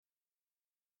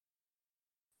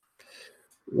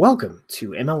Welcome to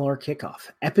MLR Kickoff,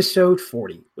 episode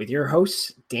 40, with your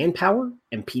hosts, Dan Power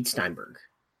and Pete Steinberg.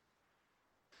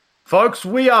 Folks,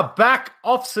 we are back,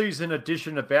 off-season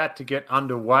edition about to get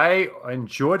underway. I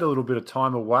enjoyed a little bit of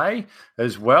time away,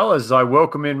 as well as I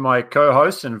welcome in my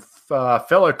co-host and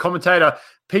fellow commentator,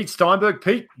 Pete Steinberg.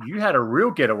 Pete, you had a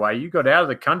real getaway. You got out of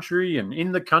the country and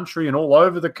in the country and all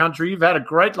over the country. You've had a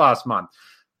great last month.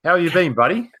 How have you been,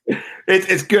 buddy?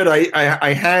 It's good.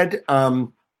 I had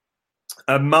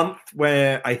a month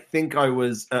where I think I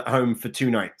was at home for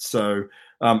 2 nights. So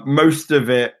most of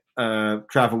it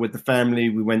travel with the family.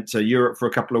 We went to Europe for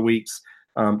a couple of weeks,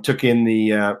 took in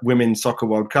the Women's Soccer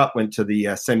World Cup, went to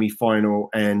the semi-final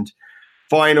and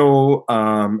final,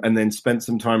 and then spent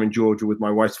some time in Georgia with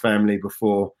my wife's family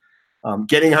before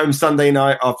getting home Sunday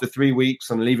night after 3 weeks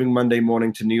and leaving Monday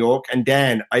morning to New York. And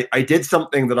Dan, I did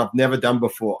something that I've never done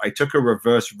before. I took a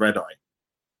reverse red-eye.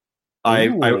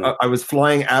 I was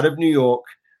flying out of New York,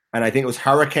 and I think it was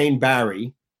Hurricane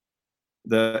Barry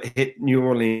that hit New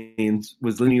Orleans.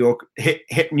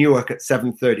 Hit Newark at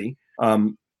 7:30.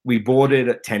 We boarded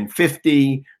at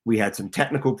 10:50. We had some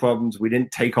technical problems. We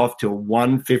didn't take off till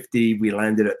 1:50. We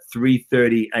landed at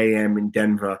 3:30 a.m. in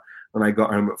Denver, and I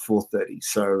got home at 4:30.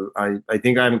 So I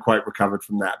think I haven't quite recovered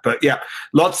from that. But yeah,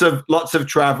 lots of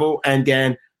travel, and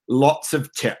Dan, lots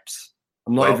of tips.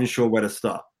 I'm not even sure where to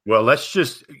start. Well, let's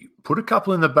just put a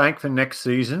couple in the bank for next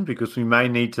season because we may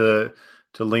need to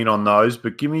lean on those.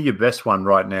 But give me your best one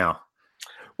right now.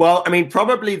 Well, I mean,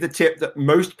 probably the tip that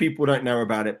most people don't know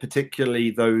about it, particularly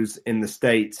those in the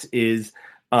States, is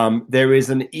there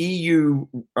is an EU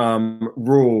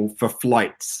rule for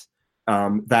flights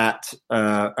that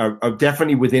are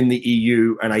definitely within the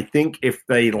EU. And I think if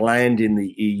they land in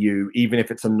the EU, even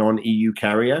if it's a non-EU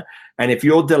carrier, and if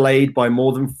you're delayed by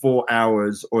more than 4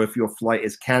 hours or if your flight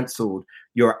is canceled,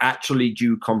 you're actually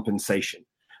due compensation.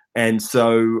 And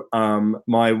so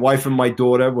my wife and my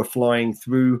daughter were flying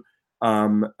through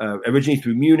originally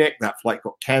through Munich. That flight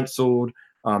got canceled.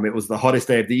 It was the hottest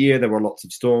day of the year. There were lots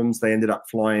of storms. They ended up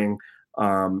flying. They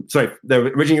were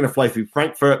originally going to fly through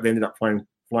Frankfurt. They ended up flying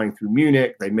through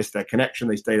Munich. They missed their connection.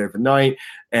 They stayed overnight.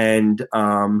 And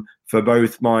for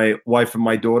both my wife and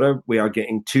my daughter, we are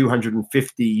getting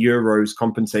 250 euros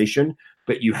compensation,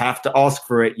 but you have to ask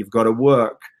for it. You've got to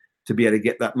work to be able to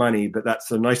get that money. But that's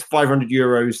a nice 500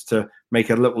 euros to make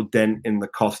a little dent in the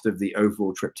cost of the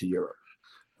overall trip to Europe.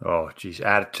 Oh, geez,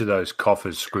 add it to those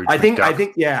coffers, Scrooge. I think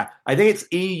it's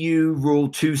EU Rule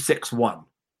 261.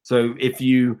 So if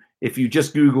you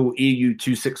just Google EU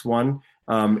 261,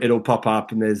 it'll pop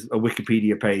up, and there's a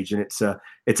Wikipedia page, and it's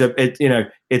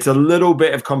a little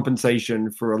bit of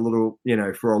compensation for a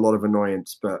lot of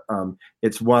annoyance, but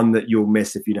it's one that you'll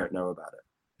miss if you don't know about it.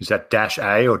 Is that dash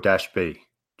A or dash B?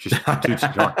 Just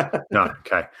 261. No,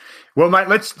 okay. Well, mate,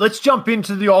 let's jump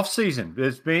into the off season.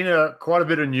 There's been quite a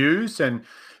bit of news, and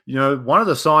one of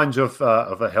the signs of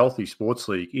a healthy sports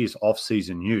league is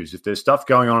off-season news. If there's stuff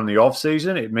going on in the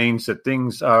off-season, it means that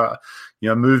things are,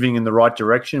 moving in the right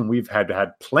direction. We've had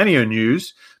plenty of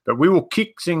news, but we will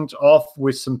kick things off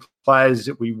with some players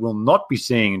that we will not be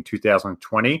seeing in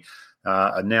 2020.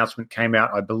 Announcement came out,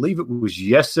 I believe it was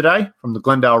yesterday, from the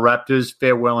Glendale Raptors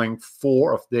farewelling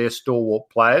 4 of their stalwart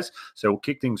players. So we'll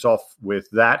kick things off with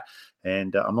that.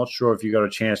 And I'm not sure if you got a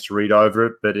chance to read over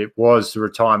it, but it was the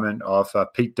retirement of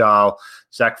Pete Dahl,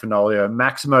 Zach Fenolio,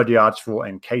 Maximo D'Artful,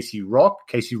 and Casey Rock.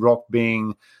 Casey Rock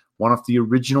being one of the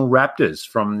original Raptors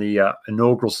from the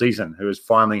inaugural season, who has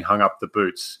finally hung up the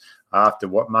boots after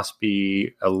what must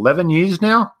be 11 years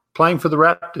now playing for the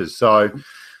Raptors. So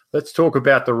let's talk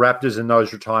about the Raptors and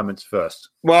those retirements first.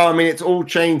 Well, I mean, it's all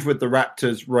changed with the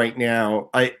Raptors right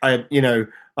now.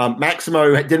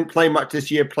 Maximo didn't play much this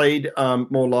year, played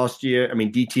more last year. I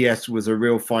mean, DTS was a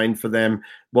real find for them.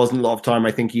 Wasn't a lot of time.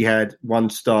 I think he had 1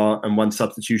 star and 1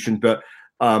 substitution. But,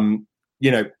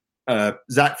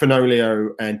 Zach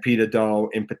Fenolio and Peter Dahl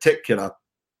in particular,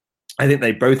 I think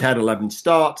they both had 11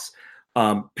 starts.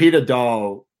 Peter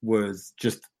Dahl was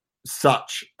just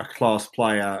such a class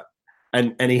player.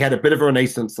 And he had a bit of a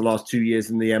renaissance the last 2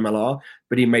 years in the MLR,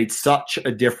 but he made such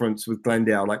a difference with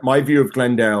Glendale. Like, my view of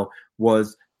Glendale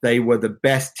was they were the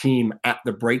best team at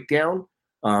the breakdown.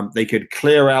 They could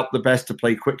clear out the best to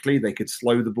play quickly. They could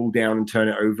slow the ball down and turn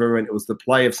it over. And it was the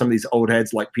play of some of these old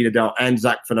heads like Peter Dahl and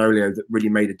Zach Fenolio that really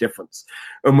made a difference.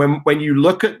 And when you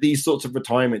look at these sorts of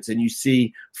retirements and you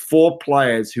see 4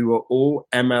 players who are all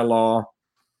MLR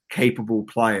capable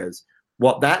players,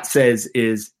 what that says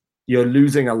is you're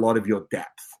losing a lot of your depth,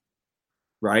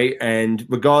 right? And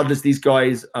regardless, these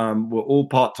guys were all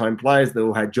part-time players. They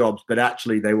all had jobs, but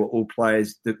actually they were all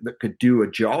players that could do a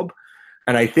job.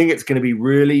 And I think it's going to be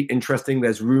really interesting.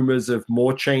 There's rumors of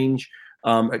more change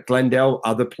at Glendale,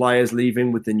 other players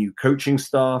leaving with the new coaching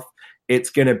staff. It's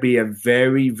going to be a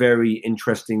very, very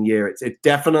interesting year. It's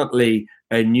definitely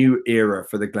a new era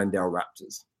for the Glendale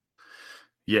Raptors.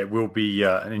 Yeah, it will be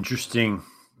an interesting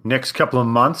next couple of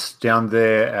months down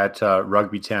there at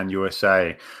Rugby Town,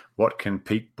 USA. What can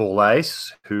Pete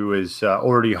Boulace, who has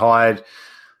already hired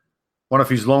one of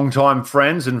his longtime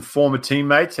friends and former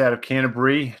teammates out of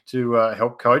Canterbury to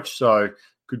help coach. So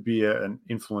could be an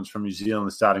influence from New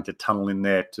Zealand starting to tunnel in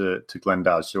there to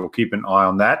Glendale. So we'll keep an eye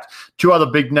on that. Two other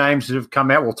big names that have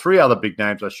come out. Well, three other big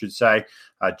names, I should say.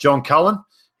 John Cullen,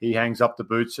 he hangs up the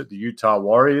boots at the Utah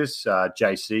Warriors.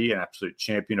 JC, an absolute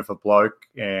champion of a bloke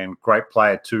and great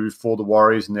player too for the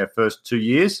Warriors in their first 2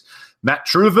 years. Matt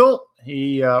Truville,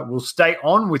 he will stay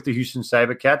on with the Houston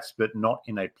SaberCats, but not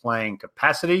in a playing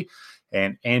capacity.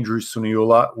 And Andrew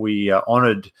Suniula, we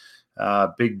honoured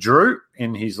Big Drew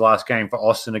in his last game for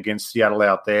Austin against Seattle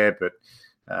out there.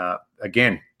 But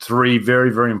again, three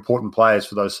very, very important players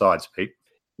for those sides, Pete.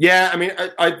 Yeah, I mean,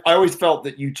 I always felt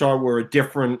that Utah were a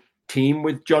different team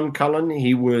with John Cullen.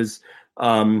 He was,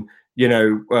 one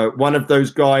of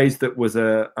those guys that was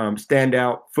a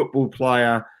standout football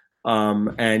player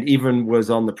and even was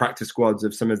on the practice squads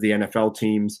of some of the NFL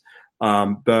teams.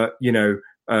 But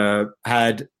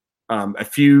had a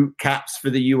few caps for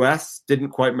the U.S., didn't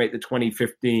quite make the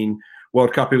 2015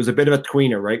 World Cup. It was a bit of a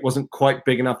tweener, right? Wasn't quite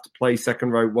big enough to play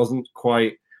second row, wasn't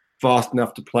quite fast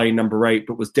enough to play number 8,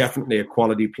 but was definitely a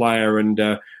quality player. And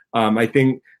I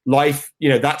think life,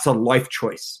 that's a life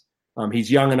choice.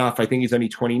 He's young enough. I think he's only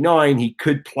 29. He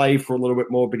could play for a little bit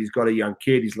more, but he's got a young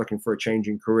kid. He's looking for a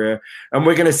changing career. And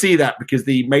we're going to see that because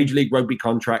the Major League Rugby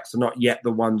contracts are not yet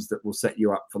the ones that will set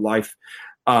you up for life.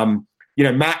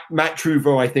 Matt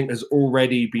Truville, I think, has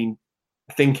already been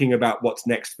thinking about what's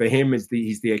next for him.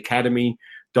 He's the academy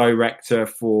director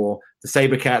for the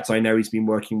SaberCats. I know he's been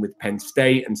working with Penn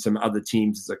State and some other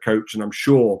teams as a coach, and I'm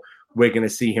sure we're going to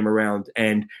see him around.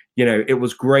 And, it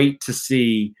was great to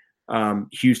see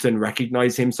Houston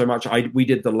recognize him so much. We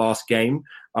did the last game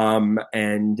and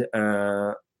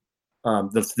the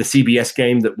CBS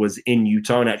game that was in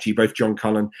Utah, and actually both John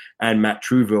Cullen and Matt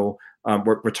Truville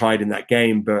were retired in that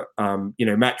game. But,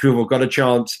 Matt Truville got a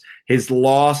chance. His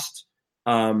last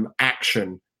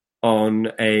action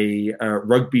on a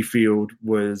rugby field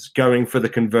was going for the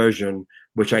conversion,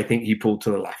 which I think he pulled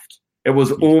to the left. It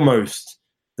was almost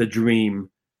the dream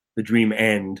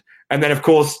end. And then, of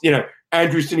course,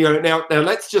 Andrew Suniula. Now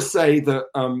let's just say that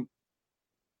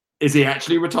is he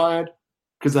actually retired?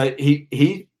 Because I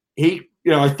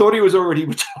thought he was already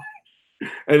retired.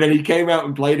 And then he came out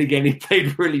and played again. He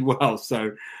played really well.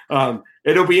 So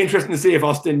it'll be interesting to see if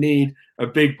Austin need a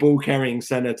big ball-carrying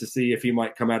center to see if he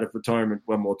might come out of retirement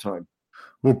one more time.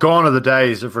 Well, gone are the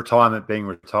days of retirement being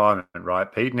retirement,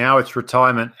 right, Pete? Now it's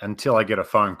retirement until I get a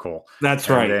phone call. That's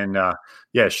right. And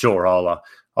then, sure,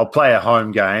 I'll play a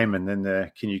home game, and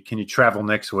then can you travel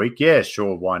next week? Yeah,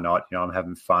 sure, why not? I'm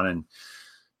having fun, and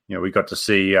we got to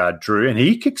see Drew, and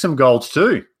he kicked some goals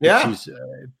too. Yeah, which is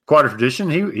quite a tradition.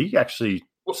 He actually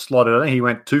slotted in. He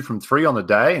went 2 from 3 on the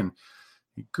day, and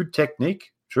good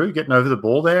technique. Drew getting over the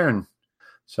ball there, and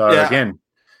so again,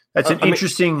 that's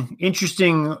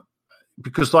interesting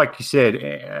because, like you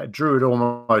said, Drew had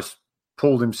almost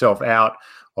pulled himself out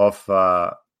of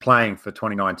playing for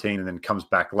 2019, and then comes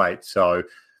back late. So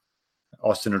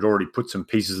Austin had already put some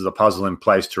pieces of the puzzle in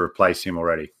place to replace him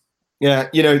already. Yeah,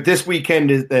 this weekend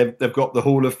they've got the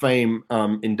Hall of Fame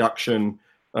induction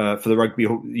for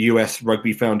the US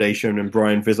Rugby Foundation and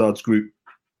Brian Vizard's group,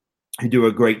 who do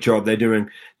a great job. They've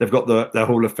got the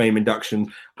Hall of Fame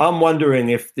induction. I'm wondering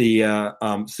if the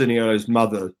Suniola's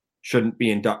mother shouldn't be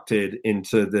inducted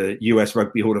into the US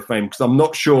Rugby Hall of Fame, because I'm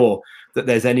not sure that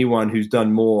there's anyone who's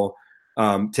done more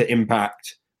to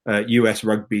impact US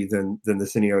rugby than the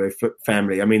Suniolo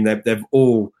family. I mean, they've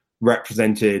all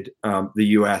represented the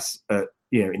US,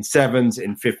 in 7s,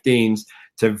 in 15s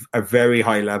to a very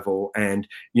high level. And,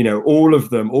 all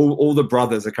of them, all the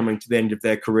brothers are coming to the end of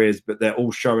their careers, but they're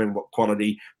all showing what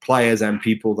quality players and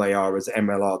people they are as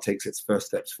MLR takes its first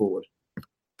steps forward.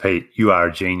 Pete, you are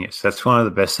a genius. That's one of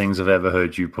the best things I've ever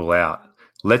heard you pull out.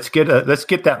 Let's get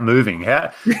that moving.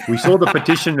 We saw the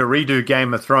petition to redo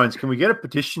Game of Thrones. Can we get a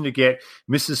petition to get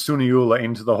Mrs. Suniula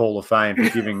into the Hall of Fame for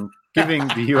giving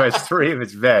the US 3 of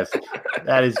its best?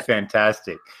 That is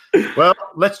fantastic. Well,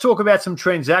 let's talk about some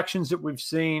transactions that we've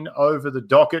seen over the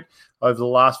docket over the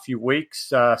last few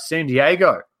weeks. San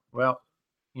Diego, well,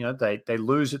 they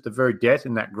lose at the very death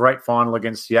in that great final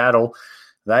against Seattle.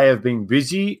 They have been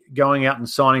busy going out and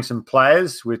signing some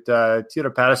players with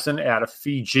Tira Patterson out of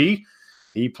Fiji.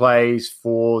 He plays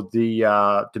for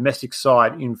the domestic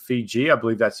side in Fiji. I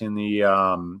believe that's in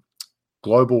the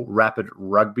Global Rapid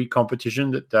Rugby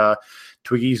competition that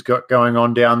Twiggy's got going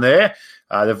on down there.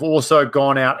 They've also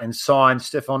gone out and signed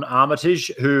Stefan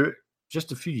Armitage, who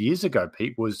just a few years ago,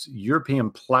 Pete, was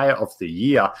European Player of the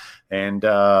Year and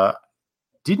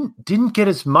didn't get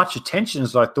as much attention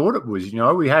as I thought it was. You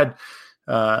know, we had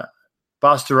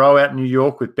Bastareaud out in New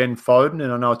York with Ben Foden,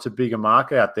 and I know it's a bigger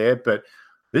market out there, but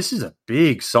this is a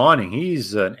big signing.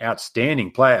 He's an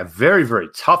outstanding player, a very, very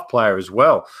tough player as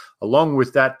well. Along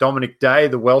with that, Dominic Day,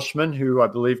 the Welshman, who I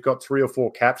believe got 3 or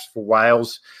 4 caps for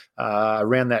Wales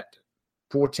around that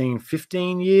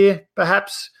 14-15 year,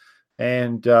 perhaps.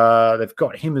 And they've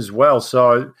got him as well.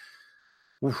 So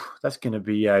that's going to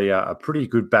be a pretty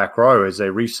good back row as they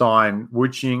re-sign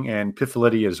Wuching and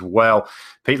Pifoletti as well.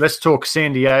 Pete, let's talk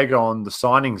San Diego on the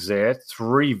signings there.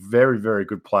 3 very, very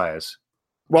good players.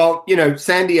 Well, you know,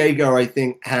 San Diego, I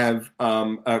think, have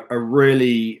a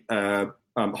really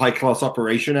high-class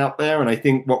operation out there. And I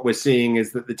think what we're seeing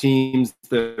is that the teams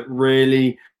that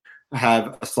really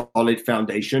have a solid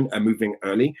foundation are moving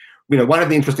early. You know, one of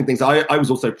the interesting things, I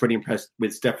was also pretty impressed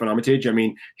with Stefan Armitage. I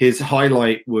mean, his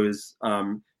highlight was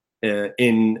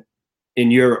in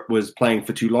Europe was playing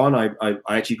for Toulon. I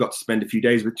actually got to spend a few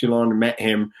days with Toulon and met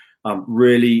him.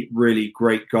 Really, really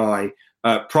great guy.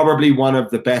 Probably one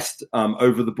of the best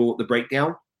over the ball at the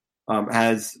breakdown.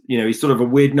 He's sort of a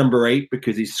weird number 8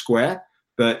 because he's square,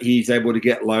 but he's able to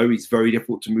get low. He's very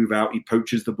difficult to move out. He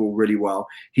poaches the ball really well.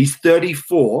 He's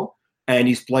 34 and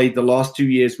he's played the last 2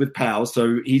 years with Pau,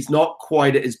 so he's not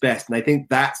quite at his best. And I think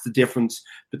that's the difference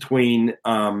between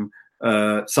some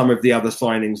of the other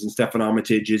signings and Stefan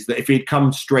Armitage is that if he'd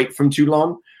come straight from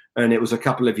Toulon, and it was a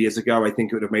couple of years ago, I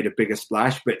think it would have made a bigger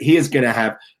splash. But he is going to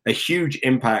have a huge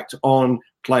impact on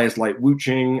players like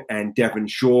Wuching and Devon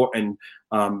Short and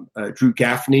Drew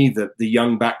Gaffney, the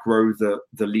young back row the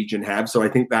Legion have. So I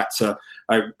think that's a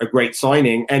great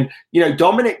signing. And, you know,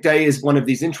 Dominic Day is one of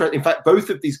these interesting – in fact, both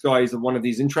of these guys are one of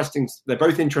these interesting – they're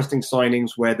both interesting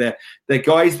signings where they're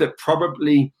guys that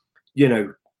probably, you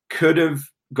know, could have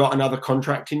got another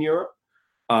contract in Europe.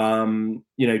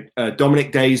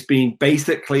 Dominic Day's been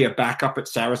basically a backup at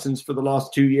Saracens for the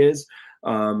last 2 years,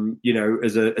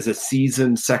 as a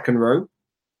seasoned second row.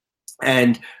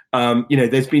 And,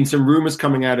 there's been some rumors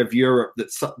coming out of Europe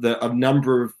that a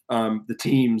number of the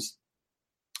teams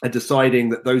are deciding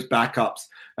that those backups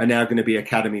are now going to be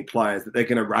academy players, that they're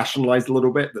going to rationalize a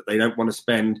little bit, that they don't want to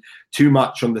spend too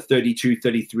much on the 32,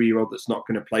 33-year-old that's not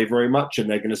going to play very much, and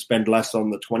they're going to spend less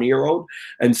on the 20-year-old.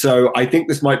 And so I think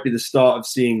this might be the start of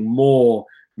seeing more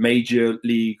Major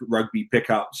League Rugby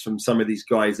pickups from some of these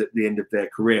guys at the end of their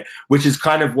career, which is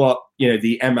kind of what, you know,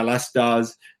 the MLS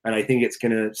does. And I think it's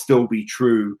going to still be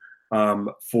true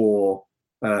for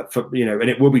and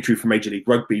it will be true for Major League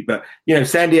Rugby, but, you know,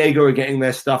 San Diego are getting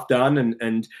their stuff done.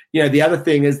 And, you know, the other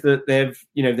thing is that their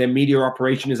media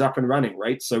operation is up and running,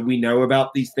 right? So we know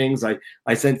about these things. I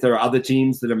sense there are other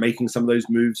teams that are making some of those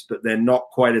moves, but they're not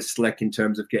quite as slick in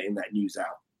terms of getting that news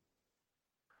out.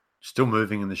 Still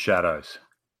moving in the shadows.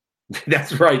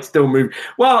 That's right. Still moving.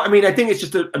 Well, I mean, I think it's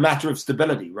just a matter of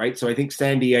stability, right? So I think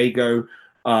San Diego,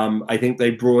 I think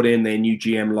they brought in their new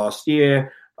GM last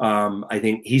year. I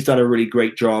think he's done a really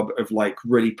great job of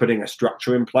really putting a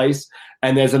structure in place.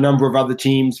 And there's a number of other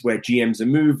teams where GMs are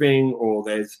moving, or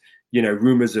there's,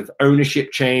 rumors of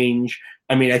ownership change.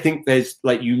 I mean, I think there's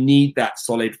you need that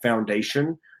solid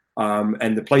foundation.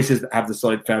 And the places that have the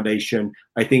solid foundation,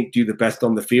 I think, do the best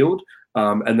on the field.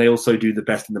 And they also do the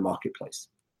best in the marketplace.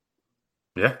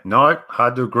 Yeah, no,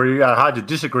 hard to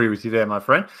disagree with you there, my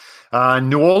friend.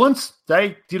 New Orleans,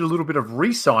 they did a little bit of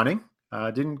re-signing.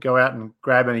 Didn't go out and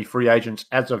grab any free agents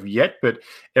as of yet, but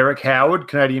Eric Howard,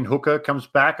 Canadian hooker, comes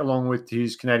back along with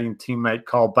his Canadian teammate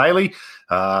Kyle Bailey.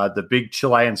 The big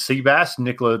Chilean sea bass,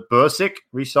 Nikola Bursic,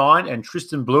 re-signed, and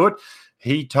Tristan Blewett.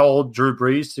 He told Drew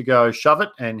Brees to go shove it,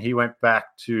 and he went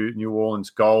back to New Orleans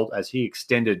Gold as he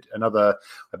extended another,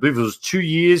 I believe it was 2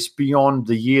 years beyond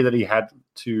the year that he had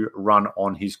to run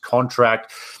on his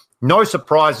contract. No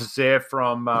surprises there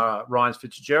from Ryan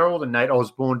Fitzgerald and Nate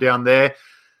Osborne down there.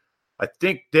 I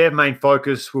think their main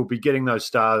focus will be getting those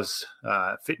stars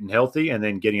fit and healthy, and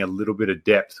then getting a little bit of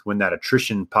depth when that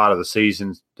attrition part of the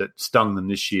season that stung them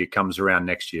this year comes around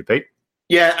next year, Pete.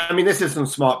 Yeah, I mean, this is some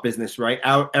smart business, right?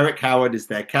 Eric Howard is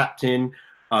their captain.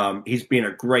 He's been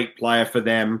a great player for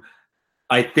them.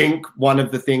 I think one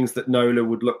of the things that Nola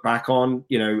would look back on,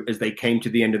 as they came to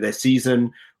the end of their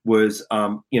season was,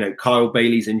 Kyle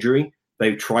Bailey's injury.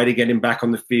 They tried to get him back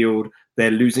on the field.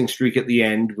 Their losing streak at the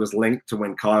end was linked to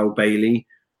when Kyle Bailey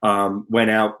went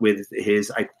out with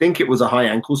I think it was a high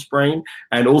ankle sprain.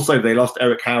 And also they lost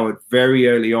Eric Howard very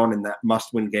early on in that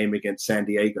must-win game against San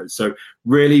Diego. So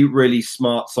really, really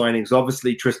smart signings.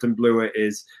 Obviously, Tristan Blewett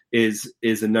is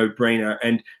a no-brainer.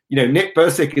 And, Nick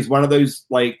Bursick is one of those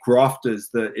like grafters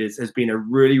that has been a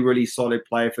really, really solid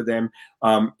player for them.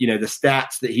 The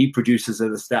stats that he produces are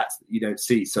the stats that you don't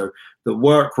see. So the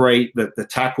work rate, the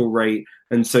tackle rate.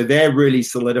 And so they're really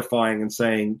solidifying and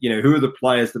saying, who are the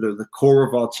players that are the core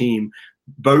of our team,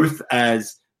 both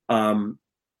as, in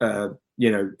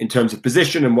terms of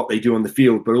position and what they do on the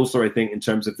field, but also I think in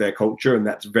terms of their culture. And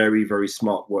that's very, very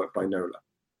smart work by Nola.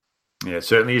 Yeah, it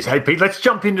certainly is. Hey, Pete, let's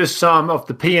jump into some of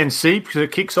the PNC because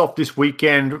it kicks off this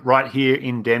weekend right here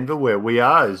in Denver where we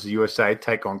are as the USA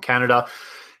take on Canada.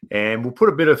 And we'll put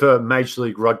a bit of a Major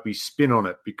League Rugby spin on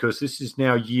it because this is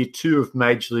now year 2 of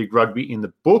Major League Rugby in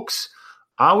the books.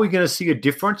 Are we going to see a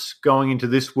difference going into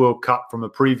this World Cup from a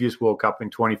previous World Cup in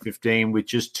 2015 with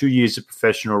just 2 years of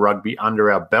professional rugby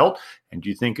under our belt? And do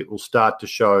you think it will start to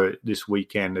show this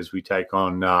weekend as we take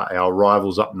on our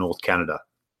rivals up North Canada?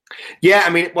 Yeah,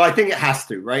 I think it has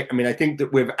to, right? I think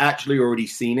that we've actually already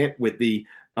seen it with the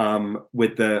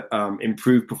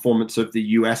improved performance of the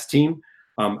US team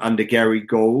under Gary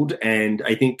Gold. And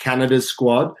I think Canada's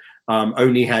squad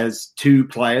only has 2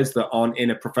 players that aren't in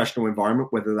a professional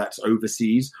environment, whether that's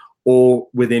overseas or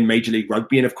within Major League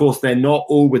Rugby. And of course, they're not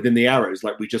all within the Arrows.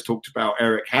 Like we just talked about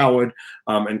Eric Howard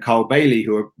and Carl Bailey,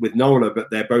 who are with NOLA, but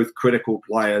they're both critical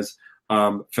players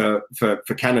for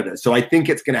Canada. So I think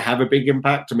it's going to have a big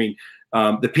impact. The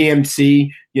PMC,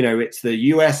 it's the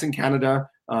US and Canada,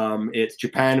 it's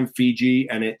Japan and Fiji,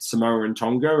 and it's Samoa and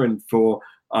Tonga. And for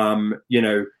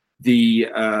the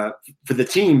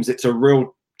teams, it's a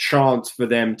real chance for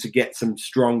them to get some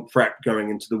strong prep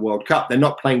going into the World Cup. They're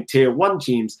not playing tier 1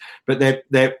 teams, but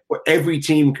every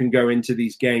team can go into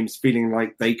these games feeling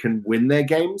like they can win their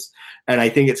games. And I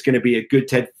think it's going to be a good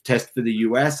test for the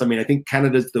US. I think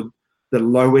Canada's the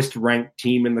lowest ranked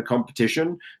team in the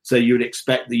competition. So you would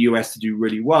expect the US to do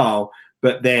really well.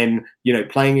 But then,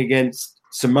 playing against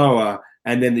Samoa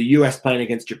and then the US playing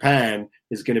against Japan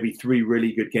is going to be 3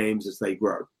 really good games as they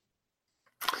grow.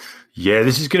 Yeah,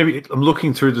 this is going to be – I'm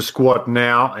looking through the squad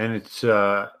now, and it's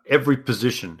every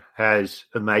position has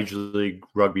a Major League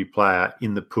Rugby player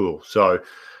in the pool. So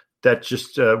that's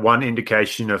just one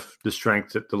indication of the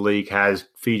strength that the league has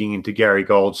feeding into Gary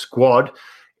Gold's squad.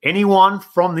 Anyone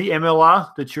from the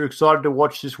MLR that you're excited to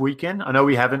watch this weekend? I know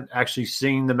we haven't actually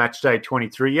seen the match day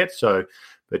 23 yet,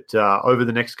 but over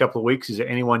the next couple of weeks, is there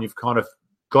anyone you've kind of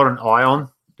got an eye on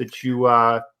that you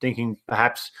are thinking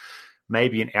perhaps –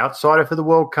 maybe an outsider for the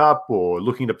World Cup or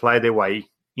looking to play their way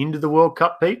into the World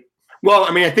Cup, Pete? Well,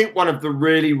 I think one of the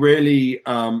really, really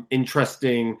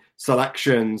interesting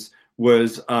selections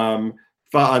was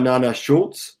Fa'anana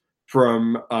Schultz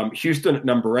from Houston at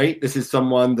number 8. This is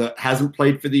someone that hasn't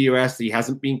played for the US. He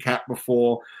hasn't been capped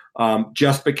before,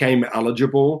 just became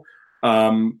eligible.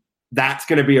 That's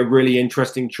going to be a really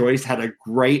interesting choice. Had a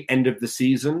great end of the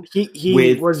season.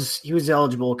 He was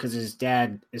eligible because his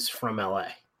dad is from LA.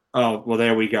 Oh, well,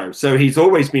 there we go. So he's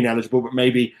always been eligible, but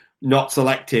maybe not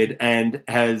selected, and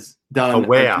has done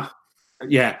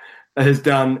has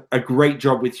done a great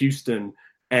job with Houston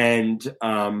and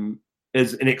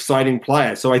is an exciting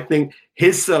player. So I think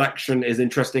his selection is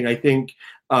interesting. I think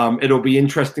it'll be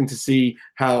interesting to see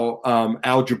how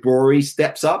Al Jabori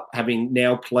steps up, having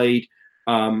now played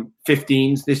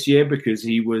 15s this year, because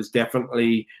he was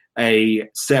definitely a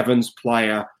 7s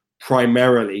player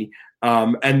primarily.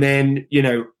 And then,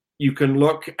 you can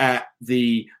look at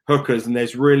the hookers, and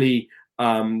there's really,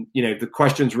 the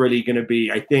question's really going to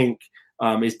be, I think,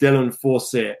 is Dylan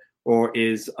Fawcett or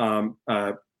is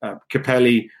Capelli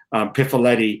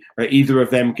Pifoletti, are either of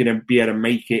them going to be able to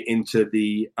make it into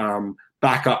the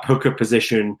backup hooker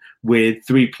position with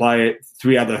 3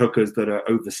 other hookers that are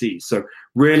overseas? So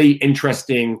really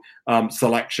interesting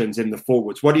selections in the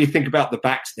forwards. What do you think about the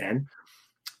backs, Dan?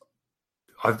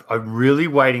 I'm really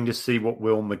waiting to see what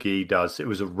Will McGee does. It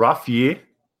was a rough year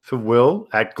for Will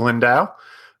at Glendale.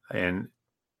 And,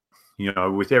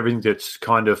 with everything that's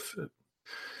kind of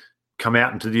come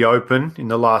out into the open in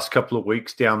the last couple of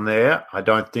weeks down there, I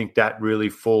don't think that really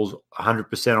falls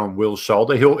 100% on Will's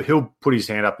shoulder. He'll put his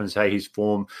hand up and say his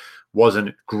form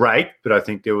wasn't great, but I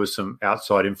think there was some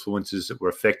outside influences that were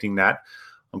affecting that.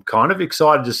 I'm kind of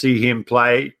excited to see him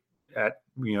play at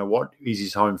what is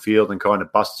his home field and kind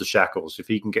of bust the shackles. If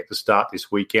he can get the start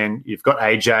this weekend, you've got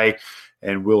AJ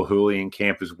and Will Hooley in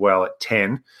camp as well at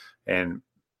 10. And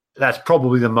that's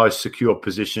probably the most secure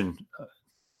position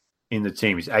in the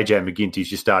team is AJ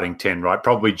McGinty's your starting 10, right?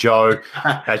 Probably Joe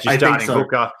as your starting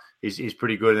hooker. is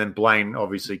pretty good. And then Blaine,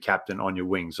 obviously, captain on your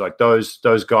wings. Like those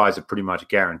guys are pretty much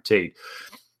guaranteed.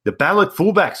 The battle at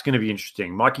fullback's going to be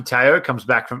interesting. Mikey Teo comes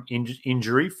back from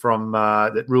injury from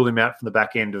that ruled him out from the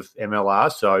back end of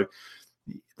MLR. So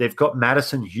they've got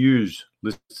Madison Hughes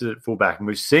listed at fullback. And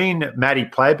we've seen Matty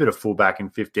play a bit of fullback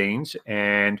in 15s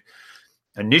and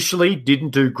initially didn't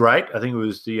do great. I think it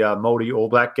was the Māori All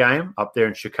Black game up there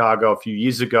in Chicago a few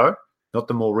years ago, not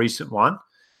the more recent one,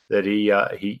 that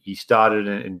he started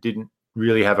and didn't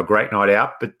really have a great night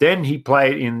out. But then he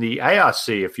played in the ARC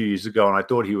a few years ago, and I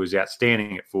thought he was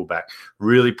outstanding at fullback.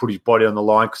 Really put his body on the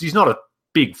line because he's not a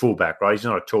big fullback, right? He's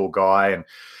not a tall guy, and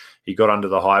he got under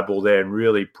the high ball there and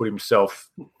really put himself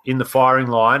in the firing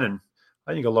line. And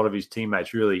I think a lot of his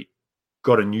teammates really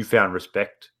got a newfound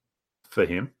respect for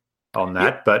him on that.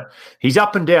 Yep. But he's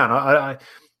up and down.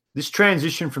 This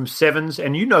transition from sevens,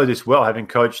 and you know this well, having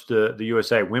coached the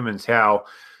USA women's, how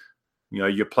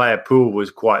your player pool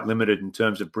was quite limited in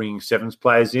terms of bringing sevens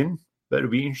players in. But it'll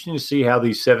be interesting to see how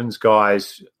these sevens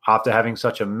guys, after having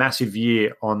such a massive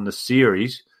year on the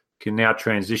series, can now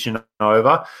transition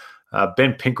over.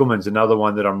 Ben Pinkelman's another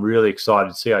one that I'm really excited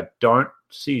to see. I don't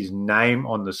see his name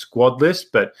on the squad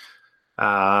list, but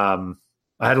I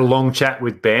had a long chat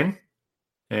with Ben,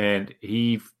 and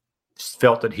he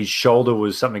felt that his shoulder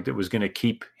was something that was going to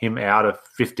keep him out of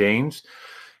 15s.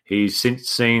 He's since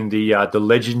seen the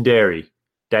legendary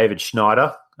David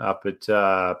Schneider up at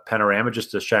Panorama,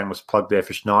 just a shameless plug there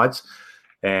for Schneids.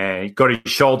 And he got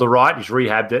his shoulder right, he's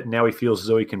rehabbed it, and now he feels as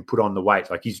though he can put on the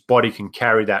weight. Like his body can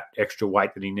carry that extra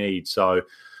weight that he needs. So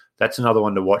that's another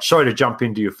one to watch. Sorry to jump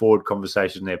into your forward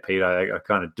conversation there, Peter. I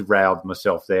kind of derailed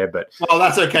myself there. But well,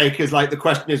 that's okay, because the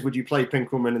question is, would you play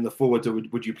Pinkelman in the forwards or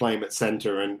would you play him at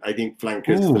centre? And I think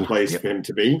flanker's the place for him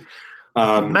to be.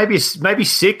 Maybe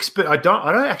 6, but I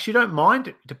don't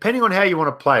mind, depending on how you want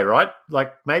to play, right?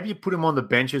 Like maybe you put him on the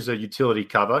bench as a utility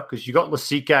cover because you got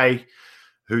Lasike,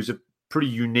 who's a pretty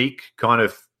unique kind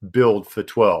of build for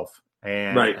 12,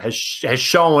 and has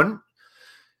shown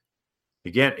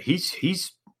again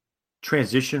he's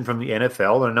transitioned from the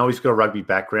NFL. And I know he's got a rugby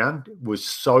background, was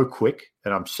so quick,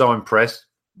 and I'm so impressed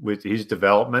with his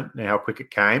development and how quick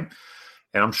it came.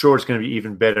 And I'm sure it's going to be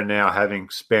even better now, having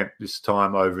spent this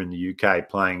time over in the UK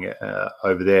playing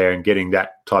over there and getting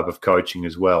that type of coaching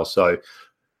as well. So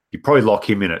you probably lock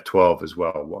him in at 12 as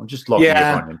well. I'm just locking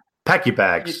everyone in. Pack your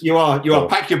bags. You are.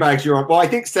 Pack your bags. You're on. Well, I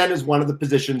think centre is one of the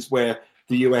positions where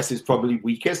the US is probably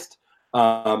weakest.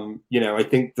 I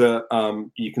think that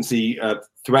you can see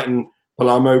Threaten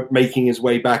Palamo making his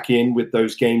way back in with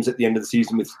those games at the end of the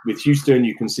season with Houston.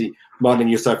 You can see Martin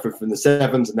Yusufa from the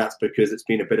sevens, and that's because it's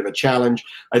been a bit of a challenge.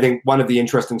 I think one of the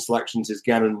interesting selections is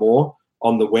Gannon Moore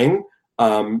on the wing.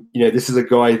 This is a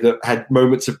guy that had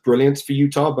moments of brilliance for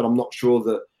Utah, but I'm not sure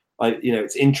that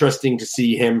it's interesting to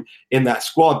see him in that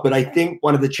squad. But I think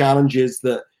one of the challenges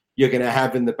that you're going to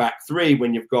have in the back three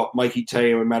when you've got Mikey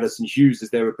Teo and Madison Hughes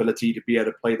is their ability to be able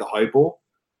to play the high ball.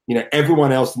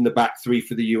 Everyone else in the back three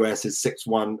for the US is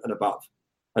 6'1" and above.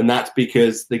 And that's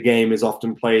because the game is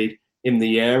often played in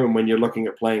the air. And when you're looking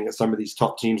at playing at some of these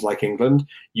top teams like England,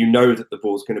 you know that the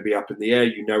ball's going to be up in the air.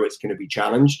 You know it's going to be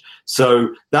challenged. So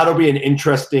that'll be an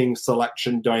interesting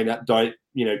selection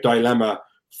dilemma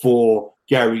for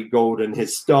Gary Gold and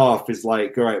his staff. Is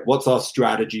like, all right, what's our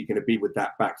strategy going to be with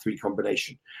that back three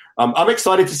combination? I'm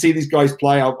excited to see these guys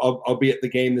play. I'll be at the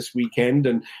game this weekend,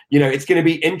 and it's going to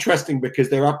be interesting because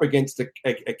they're up against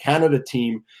a Canada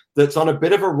team that's on a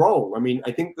bit of a roll. I mean,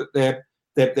 I think that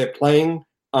they're playing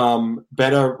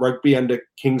better rugby under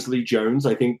Kingsley Jones.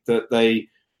 I think that they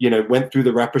went through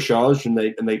the repechage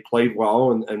and they played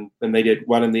well and they did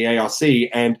well in the ARC.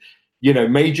 And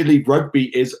Major League Rugby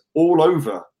is all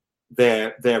over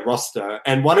their roster.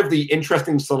 And one of the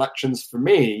interesting selections for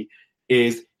me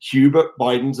is Hubert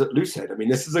Bidens at loosehead. I mean,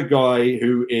 this is a guy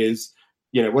who is,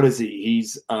 what is he?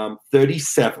 He's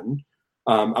 37,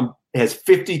 has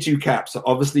 52 caps, so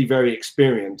obviously very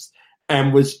experienced,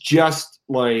 and was just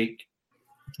like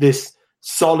this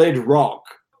solid rock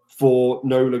for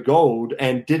Nola Gold,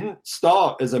 and didn't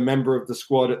start as a member of the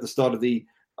squad at the start of the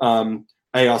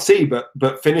ARC,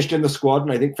 but finished in the squad,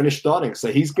 and I think finished starting. So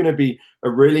he's going to be a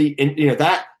really,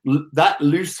 that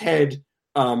loosehead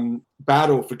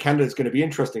battle for Canada is going to be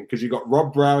interesting because you've got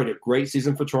Rob Brower, had a great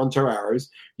season for Toronto Arrows.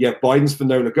 You have Bidens for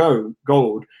Nola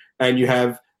Gold, and you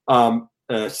have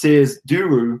Sears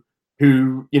Duru,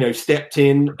 who stepped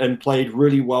in and played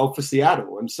really well for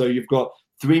Seattle. And so you've got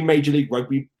 3 Major League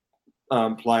Rugby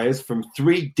players from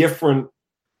 3 different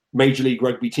Major League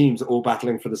Rugby teams all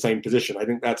battling for the same position. I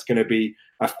think that's going to be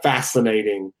a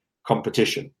fascinating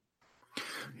competition.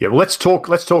 Yeah, well, let's talk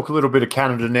a little bit of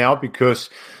Canada now, because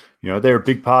they're a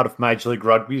big part of Major League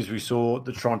Rugby, as we saw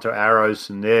the Toronto Arrows,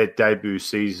 and their debut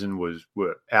season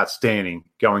were outstanding,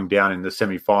 going down in the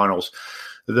semi-finals.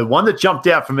 The one that jumped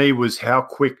out for me was how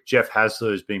quick Jeff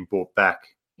Hasler has been brought back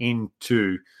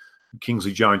into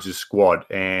Kingsley Jones's squad,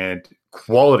 and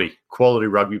quality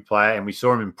rugby player. And we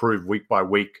saw him improve week by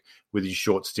week with his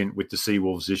short stint with the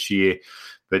Seawolves this year.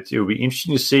 But it'll be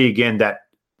interesting to see again that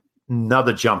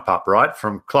another jump up, right?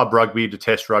 From club rugby to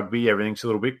test rugby, everything's a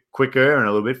little bit quicker and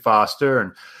a little bit faster.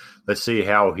 And let's see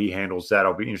how he handles that.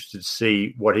 I'll be interested to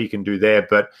see what he can do there.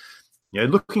 But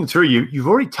looking through, you've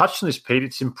already touched on this, Pete.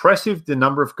 It's impressive the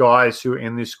number of guys who are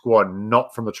in this squad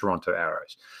not from the Toronto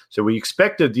Arrows. So we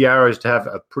expected the Arrows to have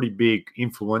a pretty big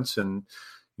influence, and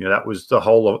that was the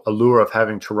whole allure of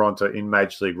having Toronto in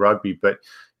Major League Rugby. But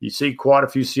you see quite a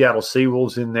few Seattle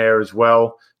Seawolves in there as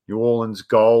well. New Orleans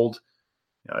Gold.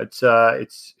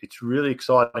 It's really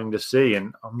exciting to see,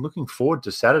 and I'm looking forward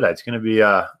to Saturday. It's going to be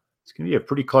a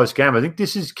pretty close game. I think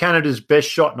this is Canada's best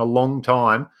shot in a long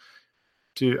time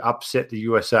to upset the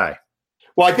USA.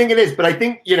 Well, I think it is, but I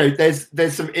think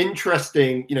there's some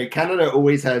interesting. Canada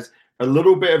always has a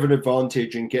little bit of an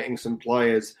advantage in getting some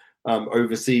players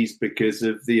overseas because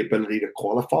of the ability to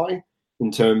qualify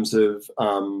in terms of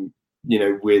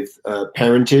with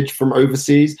parentage from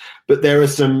overseas. But there are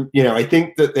some, I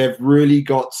think that they've really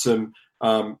got some,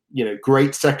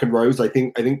 great second rows. I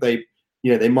think they,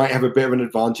 they might have a bit of an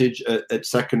advantage at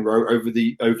second row over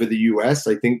the US.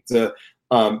 I think the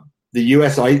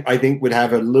US, I think, would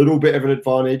have a little bit of an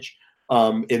advantage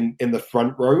in the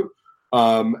front row.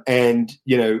 And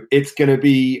it's going to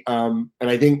be, and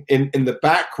I think in the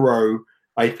back row,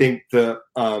 I think that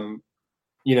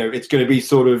it's going to be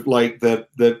sort of like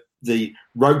the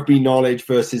rugby knowledge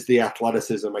versus the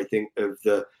athleticism, I think, of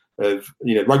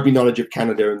rugby knowledge of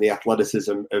Canada and the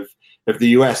athleticism of the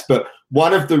US. But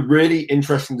one of the really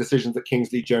interesting decisions that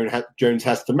Kingsley Jones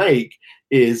has to make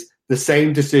is the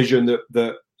same decision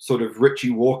that sort of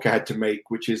Richie Walker had to make,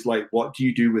 which is like, what do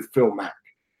you do with Phil Mack?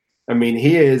 I mean,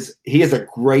 he is a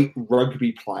great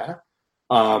rugby player,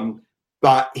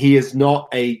 but he is not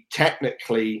a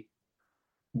technically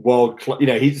world class.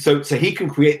 So he can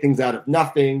create things out of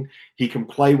nothing. He can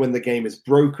play when the game is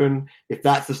broken. If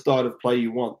that's the style of play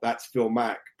you want, that's Phil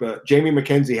Mack. But Jamie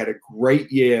McKenzie had a great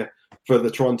year for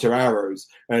the Toronto Arrows,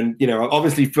 and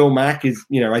obviously Phil Mack is.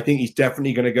 I think he's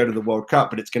definitely going to go to the World Cup,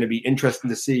 but it's going to be interesting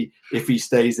to see if he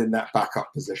stays in that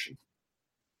backup position.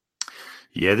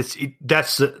 Yeah,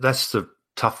 that's the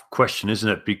tough question, isn't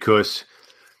it? Because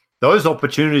those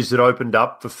opportunities that opened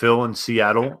up for Phil in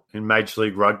Seattle in Major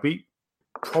League Rugby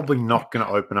probably not going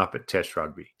to open up at Test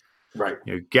Rugby. Right.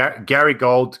 Gary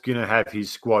Gold's going to have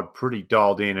his squad pretty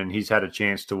dialed in, and he's had a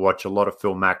chance to watch a lot of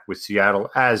Phil Mack with Seattle,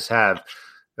 as have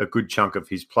a good chunk of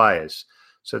his players.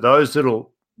 So those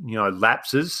little,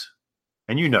 lapses,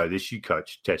 and this, you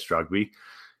coach Test Rugby,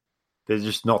 they're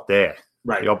just not there.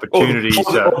 Right. The opportunities,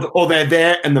 or they're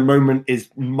there, and the moment is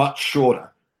much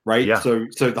shorter. Right. Yeah. So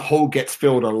the hole gets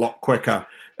filled a lot quicker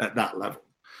at that level.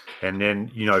 And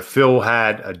then, Phil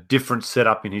had a different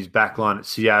setup in his backline at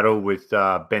Seattle with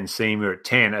Ben Seymour at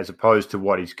 10, as opposed to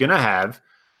what he's going to have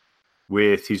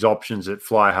with his options at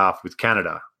fly half with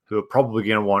Canada, who are probably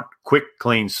going to want quick,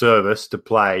 clean service to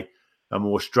play a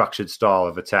more structured style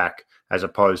of attack, as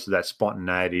opposed to that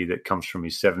spontaneity that comes from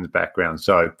his sevens background.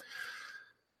 So,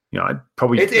 I'd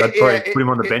probably put him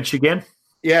on the bench again.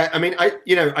 Yeah, I mean,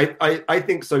 I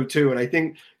think so too, and I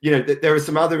think that there are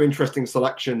some other interesting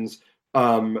selections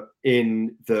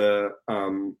in the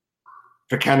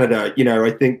for Canada.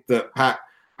 I think that Pat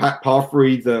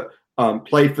Parfrey that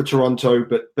played for Toronto,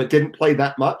 but didn't play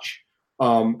that much,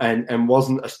 and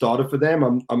wasn't a starter for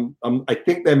them. I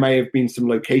think there may have been some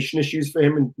location issues for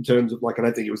him in terms of I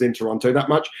don't think he was in Toronto that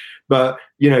much, but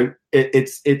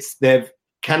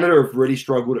Canada have really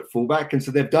struggled at fullback, and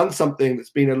so they've done something that's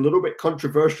been a little bit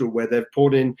controversial, where they've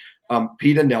brought in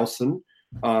Peter Nelson,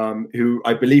 who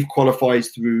I believe qualifies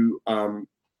through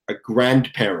a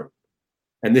grandparent,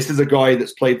 and this is a guy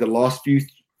that's played the last few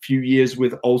years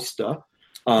with Ulster.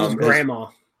 His grandma.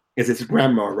 It's his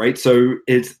grandma, right? So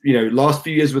it's last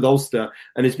few years with Ulster,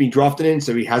 and it's been drafted in,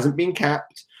 so he hasn't been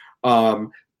capped,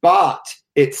 but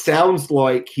it sounds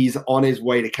like he's on his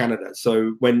way to Canada.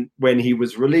 So when he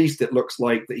was released, it looks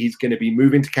like that he's going to be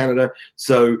moving to Canada.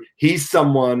 So he's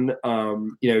someone,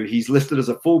 he's listed as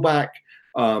a fullback,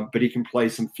 but he can play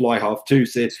some fly half too.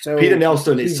 So Peter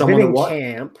Nelson is someone been in what?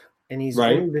 Camp, and he's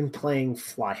only been playing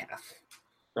fly half.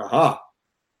 Aha.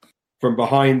 From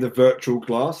behind the virtual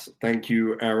glass. Thank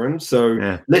you, Aaron.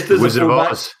 So listed as Wizard a fullback.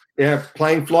 of Oz. Yeah,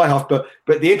 playing fly half. But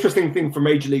the interesting thing for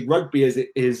Major League Rugby is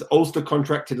his Ulster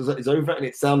contract is over, and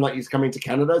it sounds like he's coming to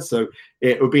Canada. So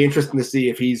it would be interesting to see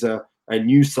if he's a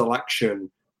new selection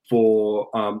for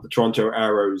the Toronto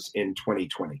Arrows in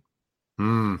 2020.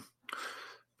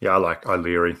 Yeah, I like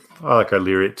O'Leary. I like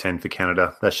O'Leary at 10 for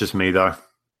Canada. That's just me, though.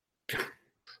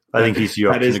 I think he's the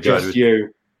option to go to. That is just you.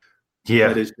 Yeah.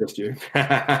 That is just you.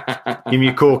 Give me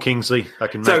a call, Kingsley. I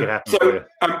can make it happen for you.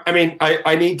 I mean,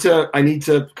 I need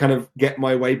to kind of get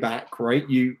my way back, right?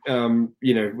 We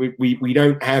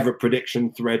don't have a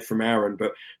prediction thread from Aaron,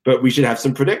 but we should have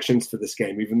some predictions for this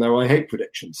game, even though I hate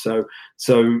predictions. So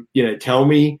tell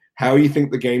me how you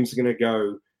think the game's going to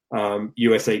go.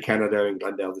 USA, Canada, and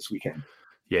Glendale this weekend.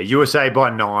 Yeah, USA by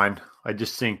 9. I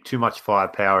just think too much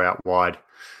firepower out wide.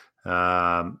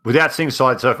 Without seeing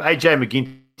side, so if AJ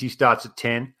McGinty starts at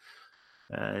 10,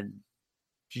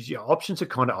 your options are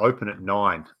kind of open at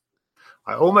 9.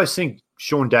 I almost think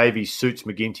Sean Davies suits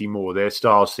McGinty more. Their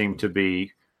styles seem to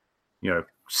be,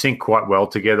 sync quite well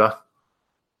together.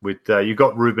 With you've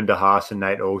got Ruben De Haas and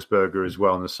Nate Augsburger as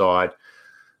well on the side,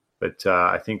 but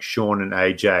I think Sean and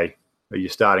AJ are you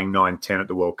starting 9-10 at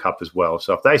the World Cup as well.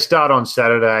 So if they start on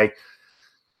Saturday,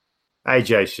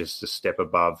 AJ's just a step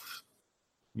above.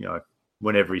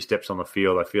 Whenever he steps on the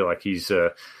field, I feel like he's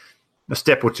a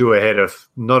step or two ahead of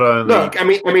not only. Look, I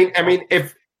mean,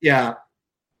 if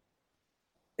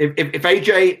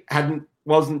AJ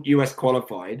wasn't US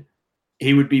qualified,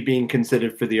 he would be being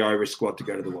considered for the Irish squad to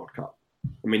go to the World Cup.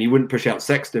 I mean, he wouldn't push out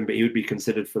Sexton, but he would be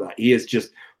considered for that. He is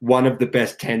just one of the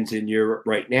best 10s in Europe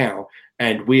right now,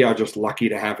 and we are just lucky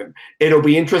to have him. It'll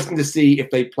be interesting to see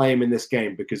if they play him in this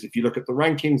game, because if you look at the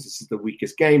rankings, this is the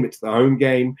weakest game. It's the home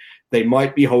game. They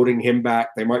might be holding him back.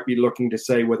 They might be looking to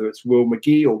say whether it's Will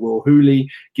McGee or Will Hooley,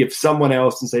 give someone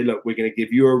else and say, look, we're going to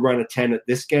give you a run of 10 at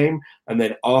this game, and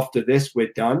then after this,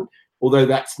 we're done. Although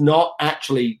that's not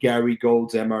actually Gary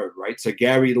Gould's MO, right? So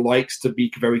Gary likes to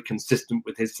be very consistent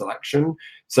with his selection.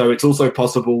 So it's also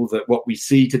possible that what we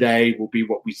see today will be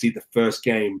what we see the first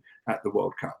game at the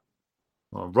World Cup.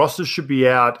 Well, rosters should be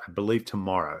out, I believe,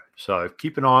 tomorrow. So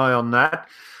keep an eye on that,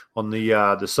 on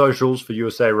the socials for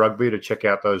USA Rugby to check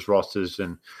out those rosters.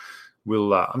 And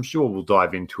we'll, I'm sure we'll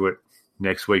dive into it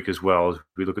next week as well as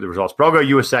we look at the results. But I'll go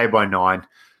USA by 9.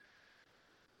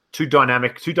 Too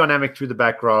dynamic through the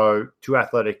back row, too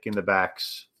athletic in the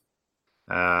backs.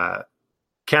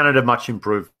 Canada much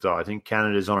improved, though. I think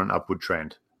Canada's on an upward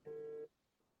trend.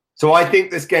 So I think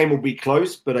this game will be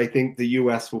close, but I think the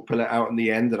US will pull it out in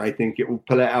the end, and I think it will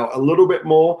pull it out a little bit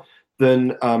more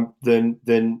than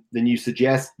you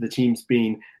suggest. The team's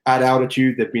been at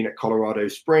altitude. They've been at Colorado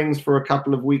Springs for a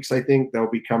couple of weeks, I think. They'll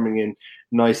be coming in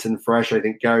nice and fresh. I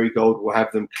think Gary Gould will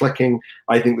have them clicking.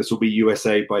 I think this will be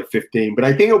USA by 15. But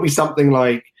I think it'll be something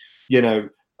like,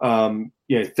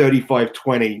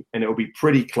 35-20, and it'll be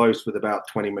pretty close with about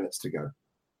 20 minutes to go.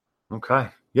 Okay.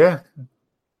 Yeah.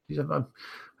 I'm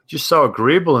just so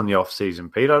agreeable in the off-season,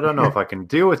 Pete. I don't know if I can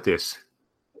deal with this.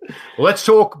 Well, let's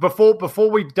talk before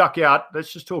we duck out.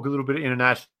 Let's just talk a little bit of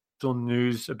international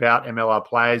news about MLR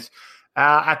players.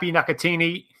 Api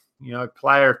Nakatini,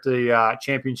 player of the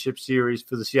championship series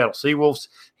for the Seattle Seawolves,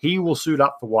 he will suit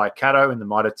up for Waikato in the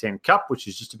Mitre 10 Cup, which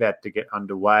is just about to get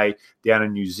underway down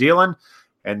in New Zealand.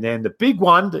 And then the big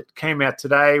one that came out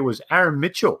today was Aaron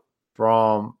Mitchell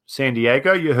from San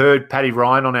Diego. You heard Paddy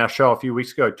Ryan on our show a few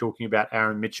weeks ago talking about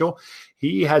Aaron Mitchell.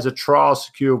 He has a trial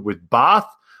secured with Bath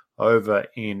over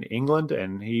in England,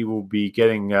 and he will be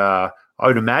getting, I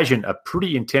would imagine, a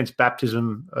pretty intense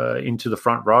baptism into the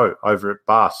front row over at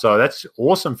Bath. So that's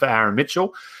awesome for Aaron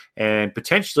Mitchell. And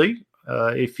potentially,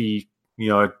 if he,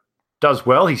 does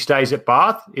well, he stays at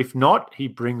Bath. If not, he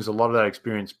brings a lot of that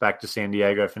experience back to San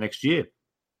Diego for next year.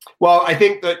 Well, I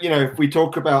think that, if we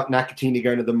talk about Nakatini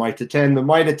going to the Mitre 10, the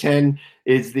Mitre 10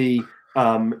 is the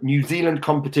New Zealand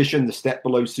competition, the step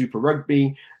below Super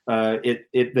Rugby.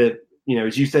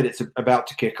 As you said, it's about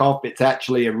to kick off. It's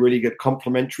actually a really good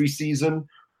complementary season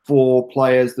for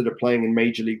players that are playing in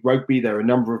Major League Rugby. There are a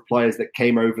number of players that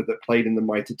came over that played in the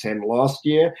Mitre 10 last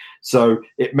year. So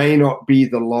it may not be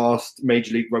the last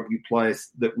Major League Rugby players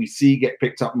that we see get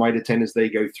picked up Mitre 10 as they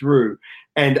go through.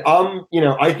 And,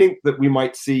 I think that we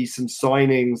might see some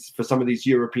signings for some of these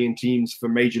European teams for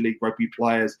Major League Rugby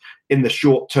players in the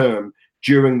short term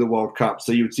during the World Cup.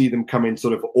 So you would see them come in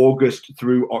sort of August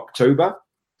through October,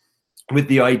 with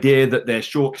the idea that they're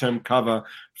short-term cover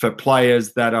for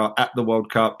players that are at the World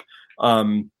Cup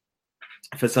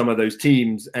for some of those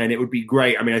teams. And it would be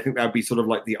great. I mean, I think that would be sort of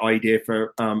like the idea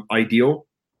for ideal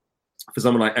for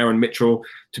someone like Aaron Mitchell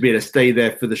to be able to stay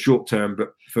there for the short term,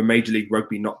 but for Major League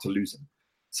Rugby not to lose him.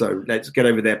 So let's get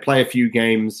over there, play a few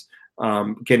games,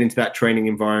 get into that training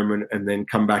environment, and then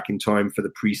come back in time for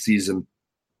the preseason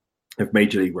of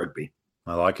Major League Rugby.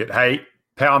 I like it. Hey,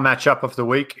 power matchup of the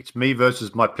week. It's me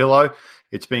versus my pillow.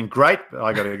 It's been great, but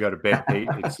I got to go to bed, Pete.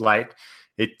 It's late.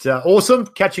 It's awesome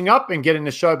catching up and getting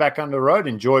the show back on the road.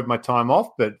 Enjoyed my time off,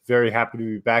 but very happy to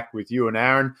be back with you and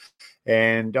Aaron.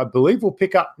 And I believe we'll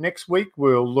pick up next week.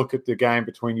 We'll look at the game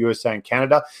between USA and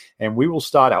Canada, and we will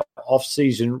start our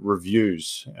off-season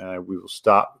reviews. We will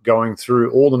start going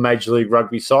through all the Major League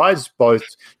Rugby sides, both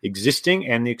existing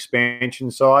and the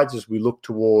expansion sides, as we look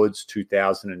towards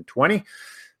 2020.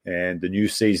 And the new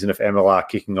season of MLR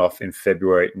kicking off in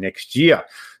February next year.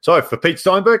 So for Pete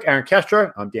Steinberg, Aaron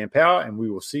Castro, I'm Dan Power, and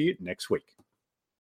we will see you next week.